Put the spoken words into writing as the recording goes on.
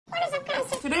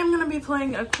Today I'm going to be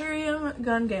playing Aquarium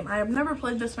gun game. I have never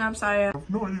played this map, so I have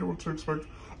no idea what to expect.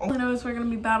 All I know is we're going to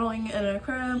be battling in an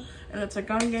aquarium, and it's a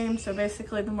gun game, so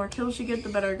basically the more kills you get, the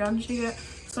better guns you get.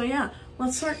 So yeah,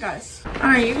 let's start, guys.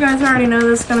 Alright, you guys already know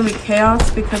this is going to be chaos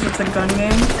because it's a gun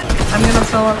game. I'm going to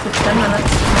fill up to 10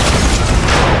 minutes.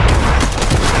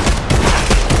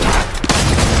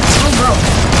 Oh, bro.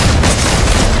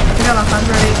 We got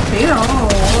 100 HP. Oh,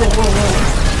 whoa, whoa,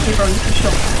 whoa. Hey, bro, you can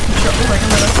chill. Oh, I can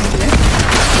let us in.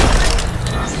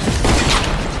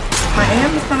 My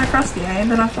aim is kind of crusty. I ain't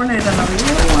been on Fortnite in a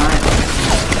really while.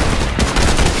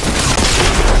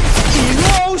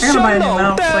 I gotta buy a new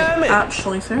mouse, like,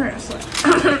 actually, seriously.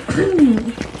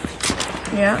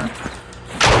 Yeah.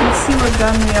 Let's see what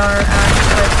gun we are at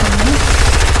right from this.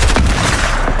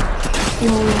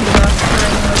 Will we be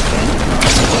mastering this game?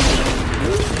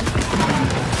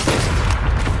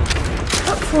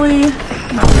 Hopefully,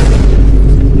 not.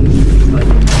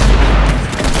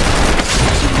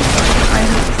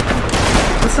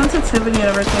 The sensitivity and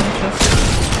everything is just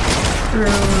screwed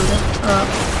up.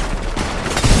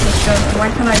 Why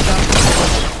can't I jump?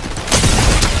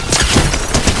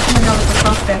 Oh my god, it's a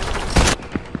soft day.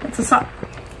 It's a soft.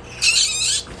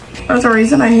 There's a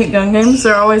reason I hate gun games.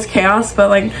 They're always chaos, but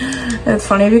like, it's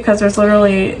funny because there's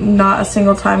literally not a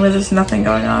single time where there's nothing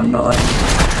going on, but like,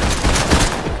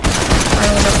 I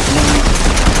don't know.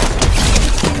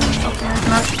 Okay,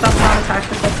 that's not a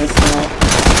tactical pistol.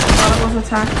 I thought it was a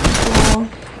tactical.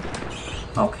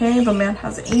 Okay, the man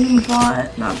has aim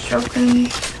bot, not joking.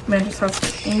 Man just has to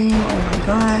aim. Oh my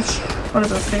gosh. What is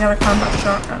this? They got a combat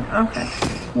shotgun. Okay.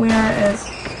 Where is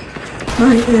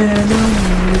my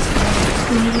enemies?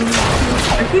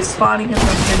 I keep spotting him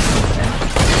from distance.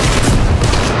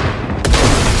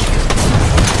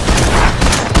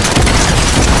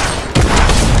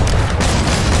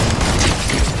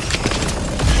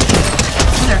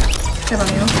 There. Get on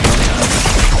you.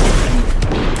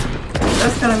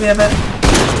 That's gonna be a bit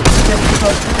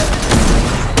difficult to get.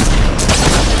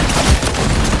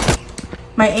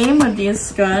 My aim with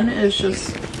this gun is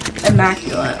just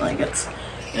immaculate. Like it's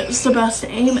the best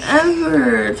aim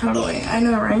ever. Totally. I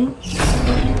know, right?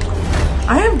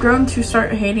 I have grown to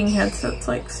start hating headsets,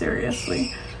 like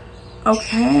seriously.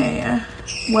 Okay.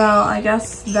 Well, I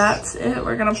guess that's it.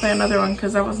 We're gonna play another one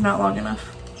because that was not long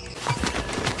enough.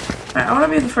 Alright, I wanna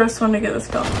be the first one to get this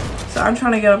kill. So I'm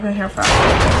trying to get up in here fast.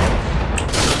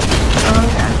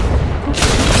 Okay.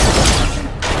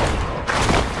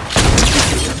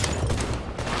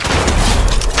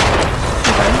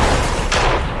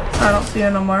 I don't see her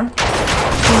no more.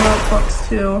 Books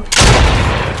too.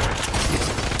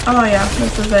 Oh yeah,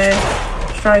 this is a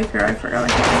striker. I forgot I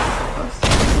can't this.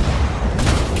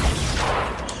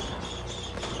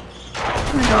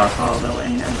 I'm gonna go off all the way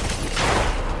here.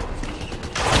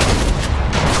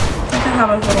 I can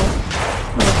have a little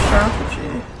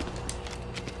strategy.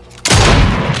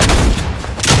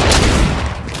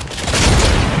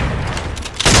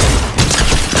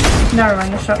 Never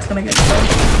mind, the shot's gonna get killed.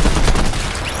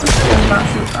 I'm not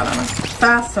shoot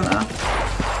fast enough.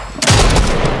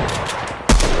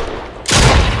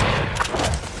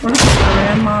 What is this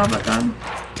grandma of a gun?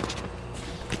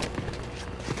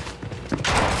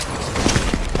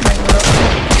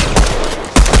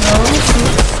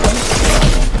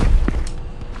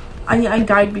 I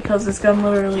died because this gun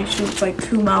literally shoots like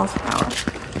 2 miles per hour.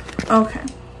 Okay,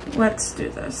 let's do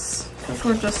this. Because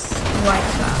we're just like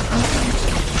that. Okay.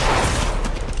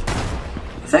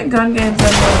 I think gun games end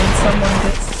when someone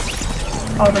gets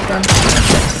all the guns.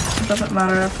 It doesn't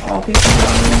matter if all people get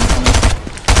them.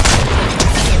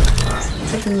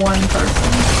 It's like one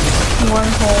person. One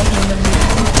whole human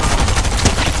being.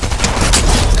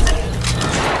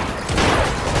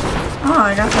 Oh,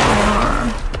 I got that AR.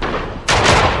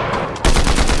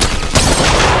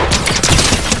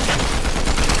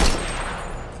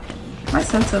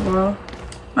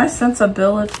 My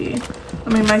sensibility. I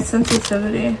mean, my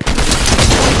sensitivity.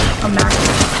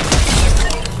 Immaculate.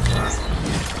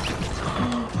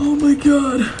 Oh my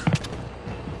god.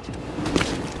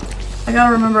 I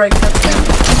gotta remember I kept saying.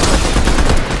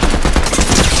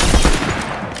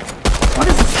 What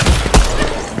is this?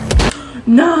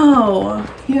 No!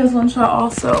 He has one shot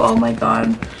also. Oh my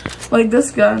god. Like this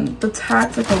gun, the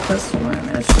tactical pistol,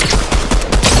 man, is just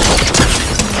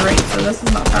great. So this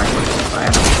is not tactical. I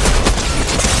have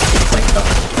like the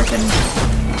freaking.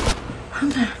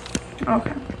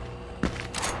 Okay.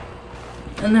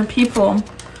 And then people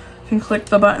can click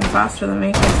the button faster than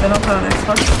me because they don't put on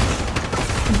Xbox.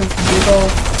 This big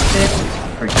old thick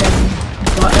freaking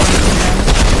button.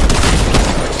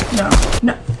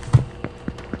 No.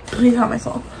 Please help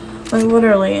myself. Like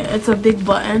literally, it's a big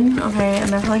button, okay,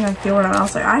 and there's like a keyboard, and I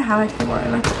was like, I have a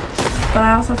keyboard, but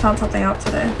I also found something out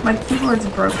today. My keyboard's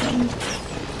broken, and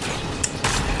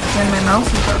my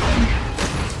mouse is broken.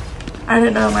 I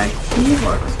didn't know my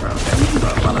keyboard was broken,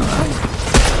 but whatever.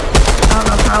 I don't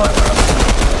know how it broke.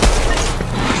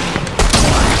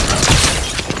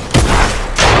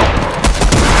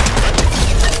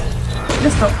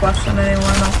 Just don't question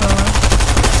anymore, not gonna lie.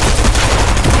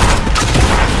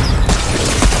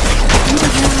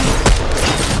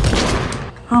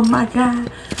 Oh my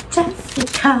god,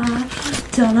 Jessica.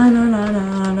 Da na na na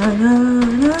na na na na.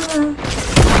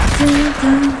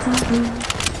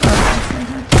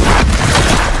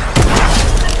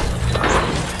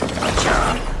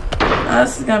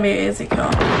 This is gonna be an easy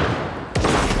kill.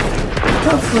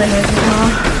 Hopefully an easy kill.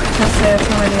 Can't say it's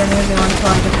gonna be an easy one until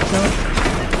I get the kill.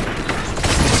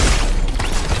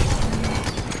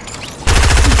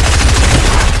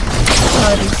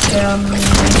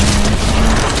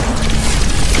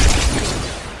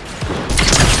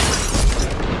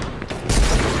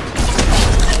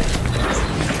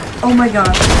 Oh my god.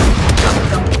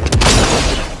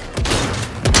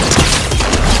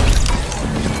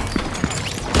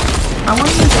 I want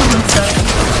to do someone setting.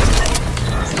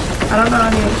 I don't know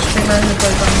any streamer who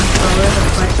plays on controller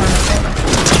that's like kind of famous.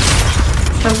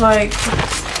 Cause like,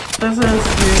 there's this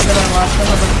dude that I watch that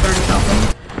has like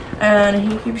 30,000.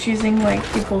 And he keeps using like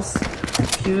people's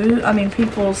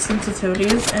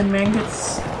sensitivities, and man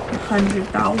gets hundred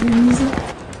thousands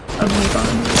of views on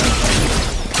him.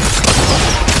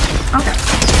 Okay,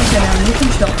 ma'am, you can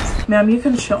chill. Ma'am, you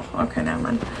can chill. Okay, never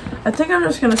mind. I think I'm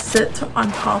just gonna sit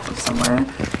on top of somewhere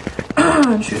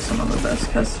and shoot someone with this,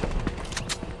 cause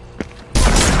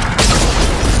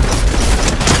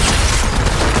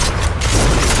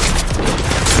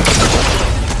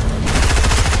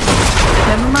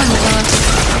never mind, I'm gonna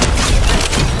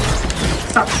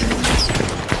stop shooting.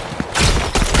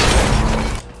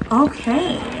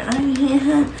 Okay, I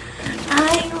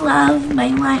love my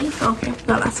life. Okay,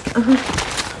 don't ask.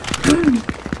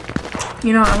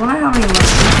 You know, I wonder how many left.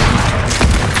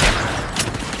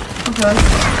 Okay, let's go.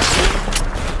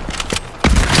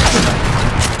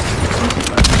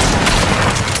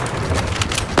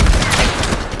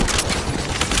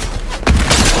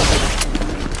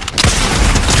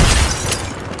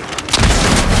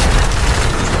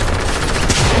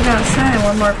 I gotta say,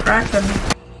 one more crack and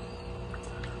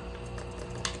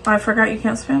I forgot you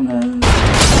can't spam this.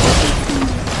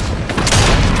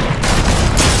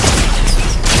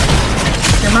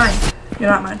 You're mine. You're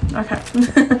not mine. Okay.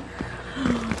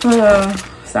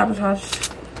 Sabotage.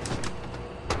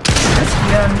 This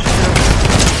gun should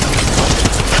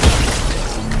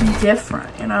be different,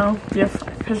 you know?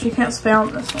 Different. Because you can't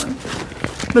spam this one.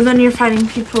 But then you're fighting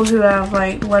people who have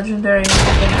like legendary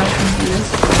fucking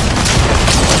SMGs.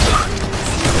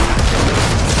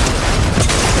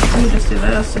 You just do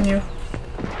this and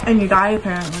you die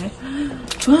apparently,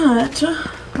 but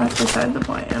that's beside the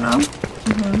point, you know.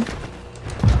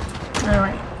 All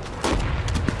right.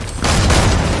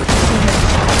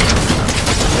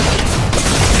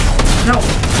 No.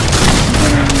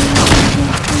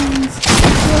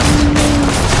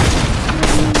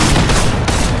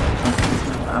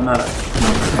 I'm not.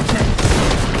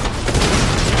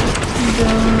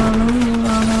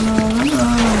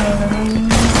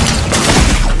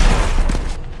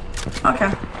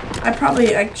 Okay.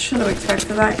 I should have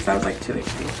expected that because I was like 2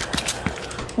 HP.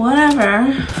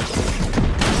 Whatever.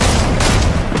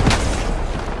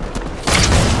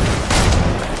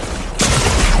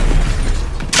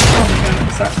 Oh my god,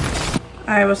 I'm stuck.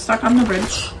 I was stuck on the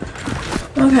bridge.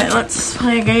 Okay, let's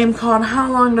play a game called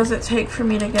How Long Does It Take for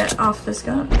Me to Get Off This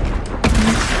Gun?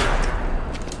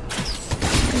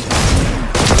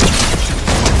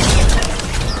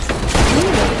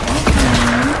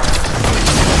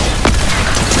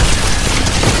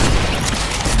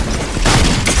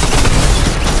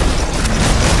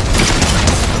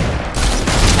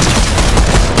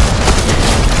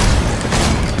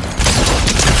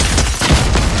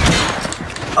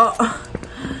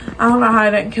 I don't know how I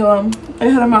didn't kill him. I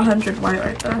hit him 100 white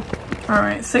right there.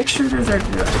 Alright, 6 shooters are good.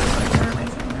 They're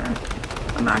amazing. They're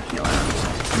immaculate.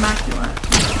 Immaculate.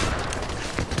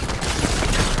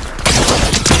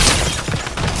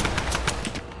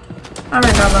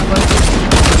 Alright, God, lovely.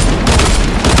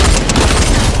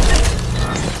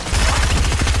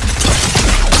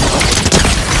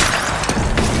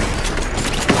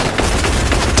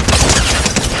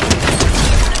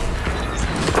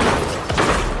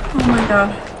 Oh my god.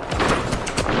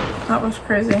 That was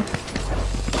crazy.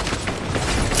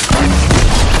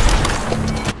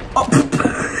 Oh,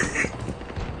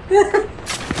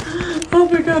 oh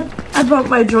my god. I broke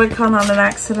my Joy-Con on an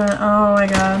accident. Oh my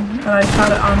god. And I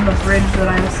shot it on the bridge that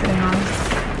I was sitting on.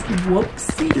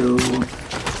 Whoopsie-doo.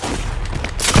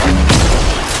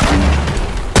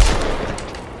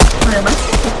 Alright, my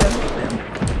sensitivity, man.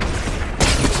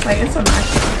 Like, it's a max.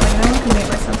 Like, no one can make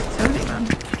my sensitivity, man.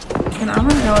 And I'm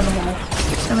gonna go in the wall.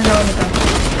 I'm gonna go in the dungeon.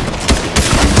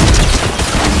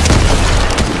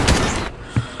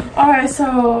 Alright,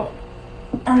 so...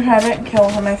 Okay, I didn't kill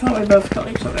him. I thought we both killed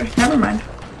each other. Never mind.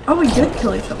 Oh, we did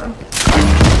kill each other.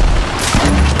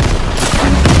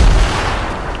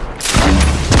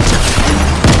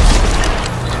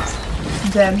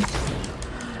 Dead.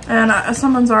 And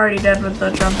someone's already dead with the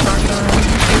jump shotgun.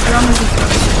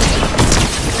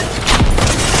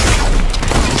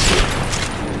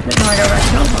 Didn't know I got that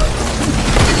kill, but...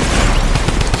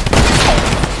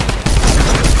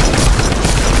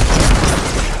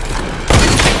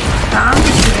 I'm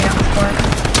just shooting at the corner.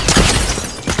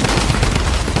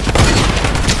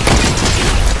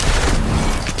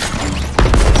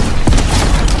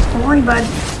 Don't worry, bud.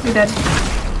 You're dead.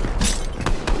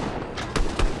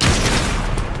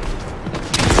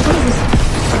 What is this?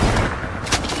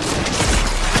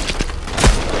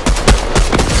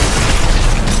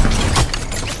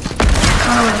 I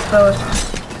don't know where this bow is.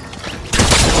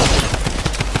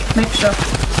 Makeshift.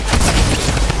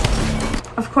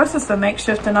 Of course it's the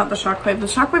makeshift and not the shockwave. The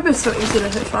shockwave is so easy to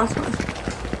hit fast with.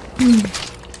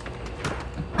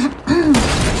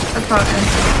 That's how it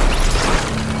ends.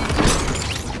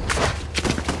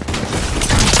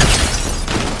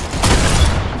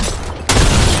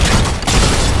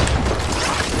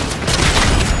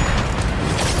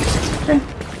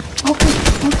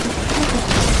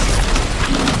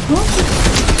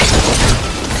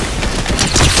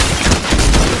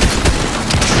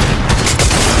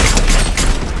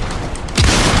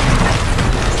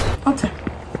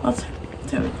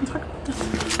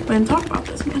 We can talk about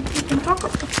this, man. We can talk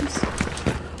about this.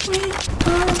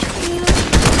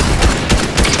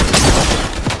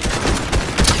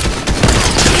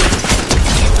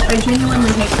 I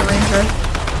genuinely hate the ranger.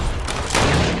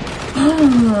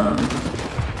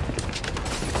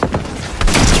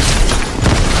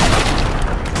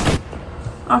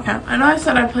 Okay, I know I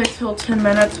said I played till 10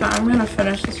 minutes, but I'm gonna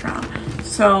finish this round.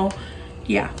 So,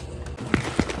 yeah.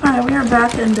 Alright, we are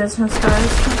back in business,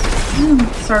 guys.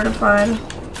 Certified.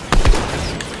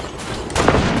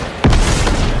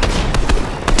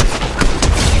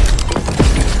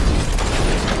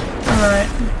 Alright.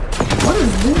 What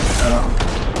is this? Oh.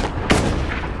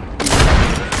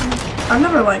 I've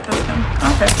never liked this gun.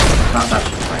 Okay. Not that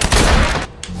shit's right.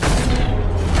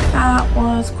 That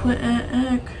was quick.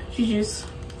 GG's.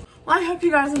 Well, I hope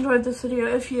you guys enjoyed this video.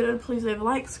 If you did, please leave a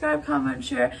like, subscribe, comment,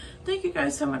 share. Thank you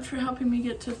guys so much for helping me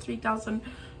get to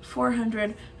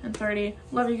 3,430.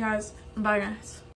 Love you guys. And bye, guys.